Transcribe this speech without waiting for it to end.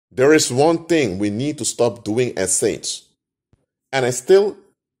There is one thing we need to stop doing as saints. And I still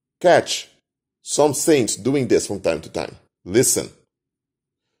catch some saints doing this from time to time. Listen.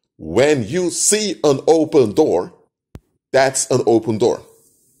 When you see an open door, that's an open door.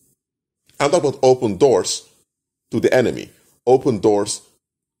 I'm talking about open doors to the enemy, open doors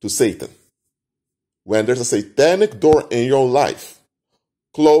to Satan. When there's a satanic door in your life,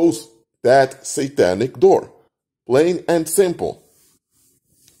 close that satanic door. Plain and simple.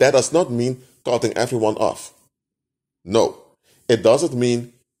 That does not mean cutting everyone off. No, it doesn't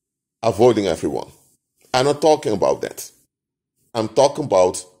mean avoiding everyone. I'm not talking about that. I'm talking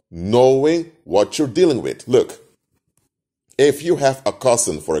about knowing what you're dealing with. Look, if you have a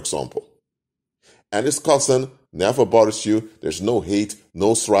cousin, for example, and this cousin never bothers you, there's no hate,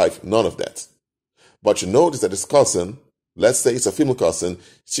 no strife, none of that. But you notice that this cousin, let's say it's a female cousin,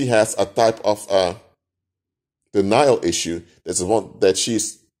 she has a type of denial issue. That's the one that she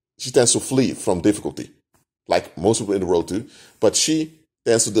tends to flee from difficulty, like most people in the world do. But she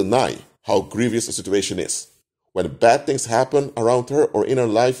tends to deny how grievous the situation is. When bad things happen around her or in her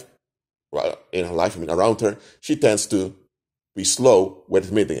life, around her, she tends to be slow with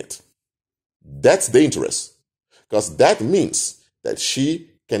admitting it. That's dangerous, because that means that she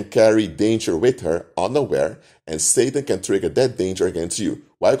can carry danger with her unaware, and Satan can trigger that danger against you.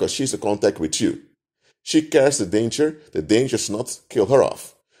 Why? Because she's in contact with you. She carries the danger does not kill her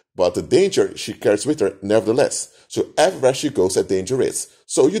off, but the danger she carries with her nevertheless. So everywhere she goes, that danger is.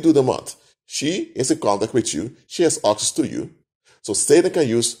 So you do the math. She is in contact with you, she has access to you, so Satan can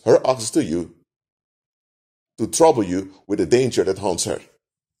use her access to you to trouble you with the danger that haunts her.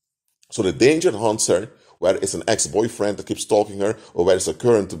 So the danger that haunts her, whether it's an ex-boyfriend that keeps stalking her, or whether it's a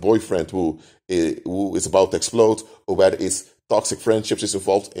current boyfriend who is about to explode, or whether it's toxic friendships she's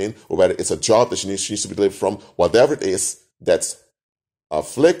involved in, or whether it's a job that she needs to be delivered from, whatever it is that's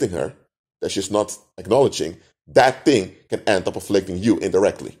afflicting her, that she's not acknowledging, that thing can end up afflicting you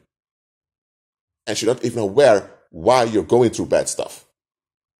indirectly. And she's not even aware why you're going through bad stuff.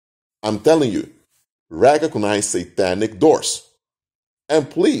 I'm telling you, recognize satanic doors. And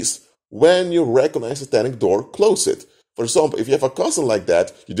please, when you recognize a satanic door, close it. For example, if you have a cousin like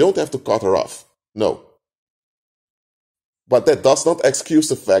that, you don't have to cut her off. No. But that does not excuse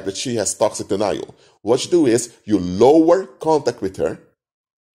the fact that she has toxic denial. What you do is you lower contact with her.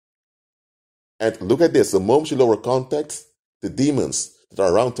 And look at this. The moment you lower contact, the demons that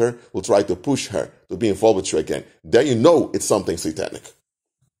are around her will try to push her to be involved with you again. Then you know it's something satanic.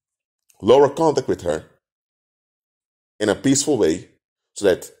 Lower contact with her in a peaceful way so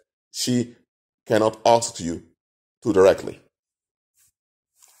that she cannot ask you too directly.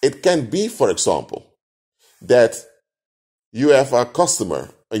 It can be, for example, that you have a customer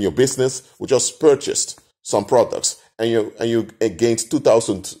in your business who just purchased some products and you gained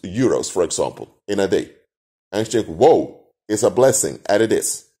 2,000 euros, for example, in a day. And you think, whoa, it's a blessing, and it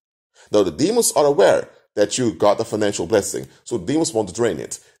is. Now, the demons are aware that you got a financial blessing, so demons want to drain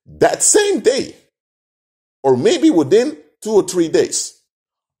it. That same day, or maybe within 2 or 3 days,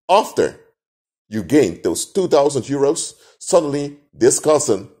 after you gained those 2,000 euros, suddenly this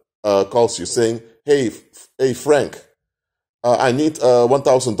cousin calls you saying, hey Frank, I need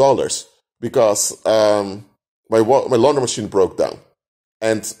 $1,000 because my laundry machine broke down.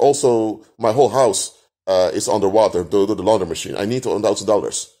 And also my whole house is underwater, the laundry machine. I need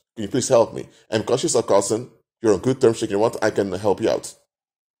 $1,000. Can you please help me? And because she's a cousin, you're on good terms, you know what, I can help you out.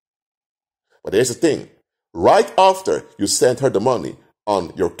 But here's the thing. Right after you send her the money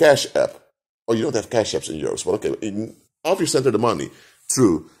on your cash app, or you don't have cash apps in euros, but okay, after you send her the money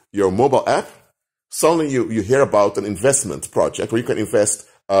through your mobile app, suddenly you hear about an investment project where you can invest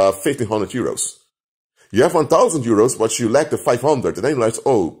 1,500 euros. You have 1,000 euros, but you lack the 500, and then you realize,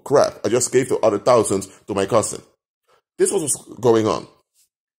 oh crap, I just gave the other 1,000 to my cousin. This was what's going on.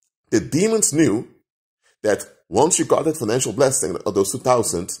 The demons knew that once you got that financial blessing of those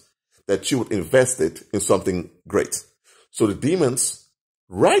 2,000, that you would invest it in something great. So the demons,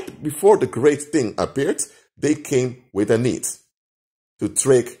 right before the great thing appeared, they came with a need to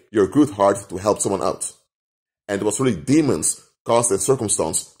trick your good heart to help someone out. And it was really demons caused that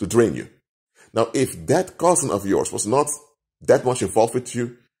circumstance to drain you. Now, if that cousin of yours was not that much involved with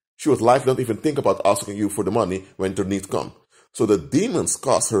you, she would likely not even think about asking you for the money when the need comes. So the demons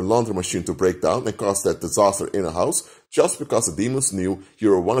caused her laundry machine to break down and caused that disaster in her house just because the demons knew you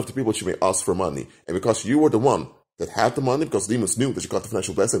were one of the people she may ask for money. And because you were the one that had the money, because demons knew that you got the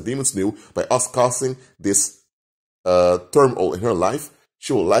financial blessing, demons knew by us causing this turmoil in her life,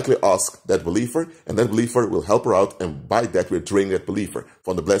 she will likely ask that believer, and that believer will help her out, and by that we're draining that believer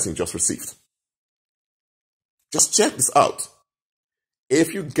from the blessing just received. Just check this out.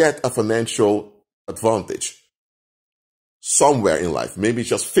 If you get a financial advantage somewhere in life, maybe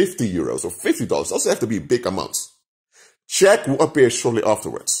just 50 euros or $50, doesn't have to be big amounts. Check who appears shortly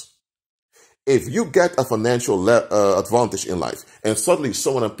afterwards. If you get a financial advantage in life and suddenly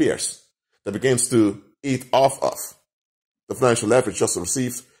someone appears that begins to eat off of the financial leverage just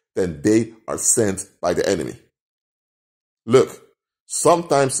received, then they are sent by the enemy. Look,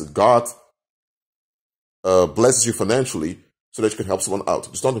 sometimes God blesses you financially so that you can help someone out.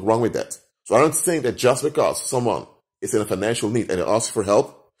 There's nothing wrong with that. So I'm not saying that just because someone is in a financial need and they ask for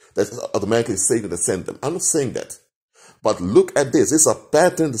help, that's automatically Satan that sent them. I'm not saying that. But look at this. This is a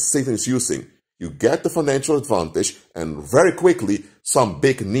pattern that Satan is using. You get the financial advantage and very quickly some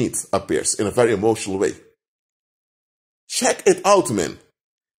big need appears in a very emotional way. Check it out, man.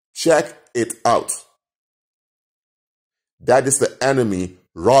 Check it out. That is the enemy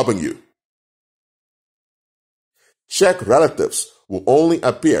robbing you. Check relatives who only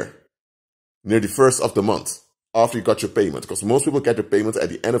appear near the first of the month after you got your payment. Because most people get their payment at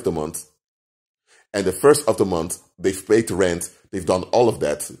the end of the month. And the first of the month, they've paid the rent. They've done all of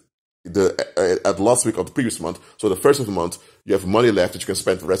that at last week of the previous month. So the first of the month, you have money left that you can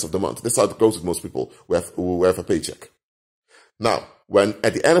spend the rest of the month. This is how it goes with most people who have a paycheck. Now, when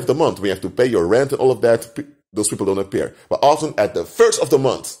at the end of the month, we have to pay your rent and all of that, those people don't appear. But often at the first of the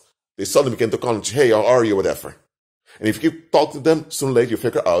month, they suddenly begin to call you, hey, how are you, whatever. And if you keep talking to them, sooner or later you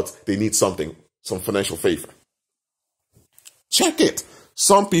figure out they need something, some financial favor. Check it.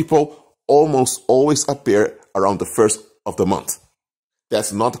 Some people almost always appear around the first of the month.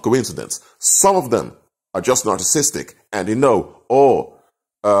 That's not a coincidence. Some of them are just narcissistic and they know,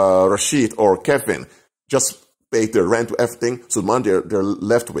 Rashid or Kevin just paid their rent to everything, so the money they're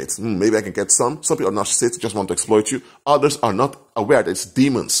left with. Maybe I can get some. Some people are narcissistic, just want to exploit you. Others are not aware that it's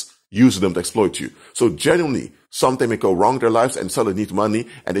demons using them to exploit you. So genuinely, something may go wrong in their lives and suddenly need money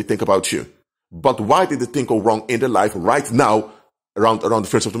and they think about you. But why did the thing go wrong in their life right now around the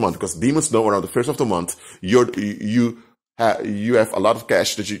first of the month? Because demons know around the first of the month you have a lot of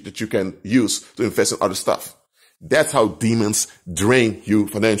cash that you can use to invest in other stuff. That's how demons drain you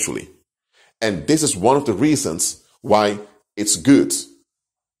financially. And this is one of the reasons why it's good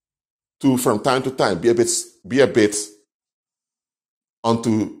to, from time to time, be a bit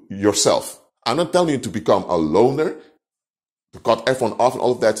unto yourself. I'm not telling you to become a loner, to cut everyone off and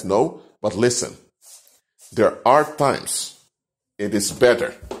all of that, no. But listen, there are times it is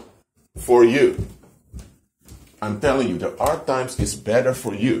better for you. I'm telling you, there are times it's better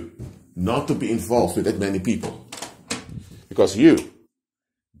for you not to be involved with that many people. Because you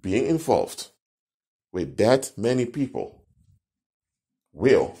being involved with that many people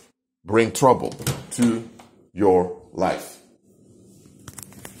will bring trouble to your life.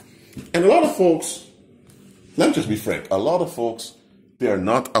 And a lot of folks, let me just be frank, a lot of folks, they are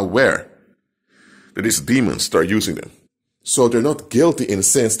not aware that these demons start using them. So they're not guilty in the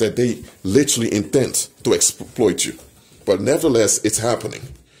sense that they literally intend to exploit you. But nevertheless, it's happening.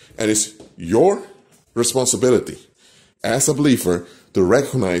 And it's your responsibility as a believer to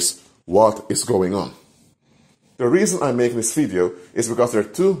recognize what is going on. The reason I'm making this video is because there are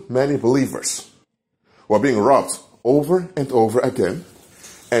too many believers who are being robbed over and over again.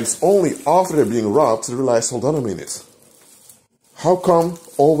 And it's only after they're being robbed to realize, hold on a minute. How come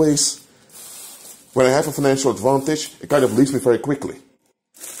always when I have a financial advantage, it kind of leaves me very quickly?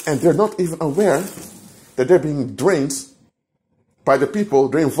 And they're not even aware that they're being drained by the people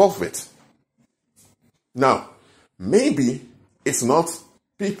they're involved with. Now, maybe it's not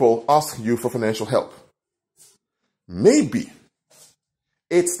people asking you for financial help. Maybe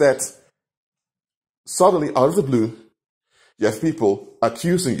it's that suddenly, out of the blue, you have people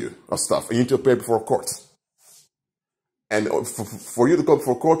accusing you of stuff and you need to appear before court. And for you to go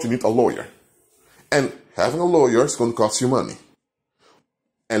before court, you need a lawyer. And having a lawyer is going to cost you money.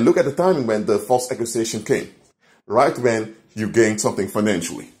 And look at the timing when the false accusation came. Right when you gained something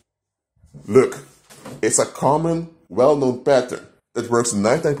financially. Look, it's a common, well-known pattern that works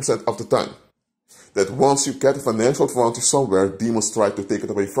 99% of the time. That once you get a financial advantage somewhere, demons try to take it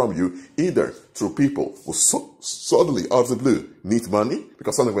away from you, either through people who suddenly, out of the blue, need money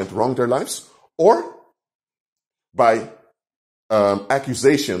because something went wrong in their lives, or by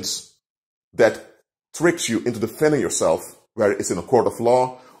accusations that tricks you into defending yourself, whether it's in a court of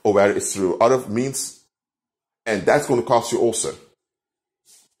law or whether it's through other means, and that's going to cost you also.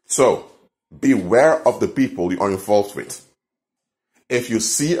 So, beware of the people you are involved with. If you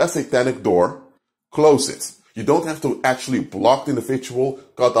see a satanic door, close it. You don't have to actually block the individual,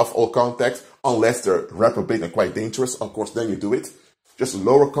 cut off all contact, unless they're reprobate and quite dangerous. Of course, then you do it. Just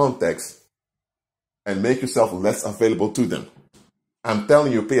lower contacts and make yourself less available to them. I'm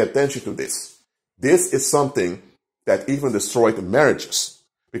telling you, pay attention to this. This is something that even destroyed marriages.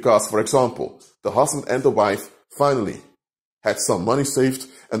 Because, for example, the husband and the wife finally had some money saved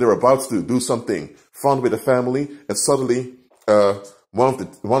and they're about to do something fun with the family, and suddenly one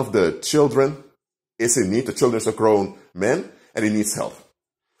of the children is in need. The children is a grown man and he needs help.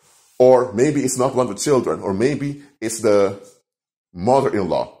 Or maybe it's not one of the children, or maybe it's the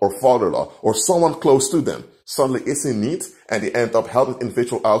mother-in-law or father-in-law or someone close to them suddenly is in need and they end up helping the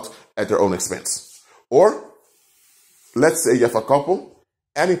individual out at their own expense. Or let's say you have a couple,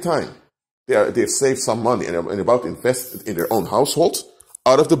 anytime they've saved some money and are about to invest it in their own household,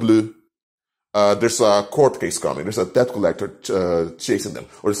 out of the blue, there's a court case coming, there's a debt collector chasing them,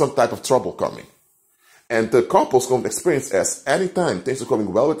 or there's some type of trouble coming. And the couple's going to experience as anytime things are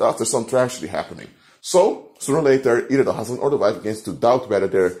going well with us, there's some tragedy happening. So, sooner or later, either the husband or the wife begins to doubt whether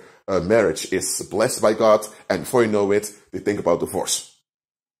their marriage is blessed by God, and before you know it, they think about divorce.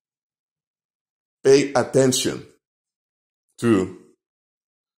 Pay attention to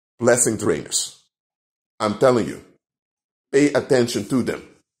blessing drainers. I'm telling you, pay attention to them.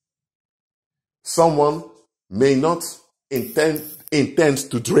 Someone may not intend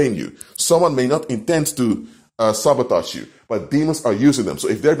to drain you. Someone may not intend to sabotage you, but demons are using them. So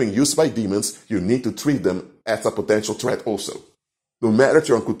if they're being used by demons, you need to treat them as a potential threat also, no matter if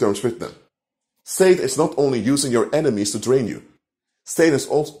you're on good terms with them. Satan is not only using your enemies to drain you. Satan is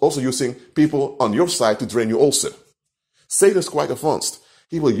also using people on your side to drain you also. Satan is quite advanced.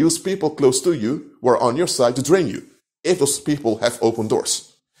 He will use people close to you who are on your side to drain you, if those people have open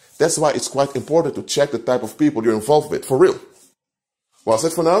doors. That's why it's quite important to check the type of people you're involved with, for real. Well,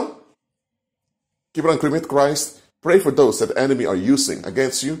 that's it for now. Keep on agreeing with Christ. Pray for those that the enemy are using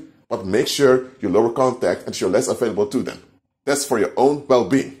against you, but make sure you lower contact and you're less available to them. That's for your own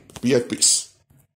well-being. Be at peace.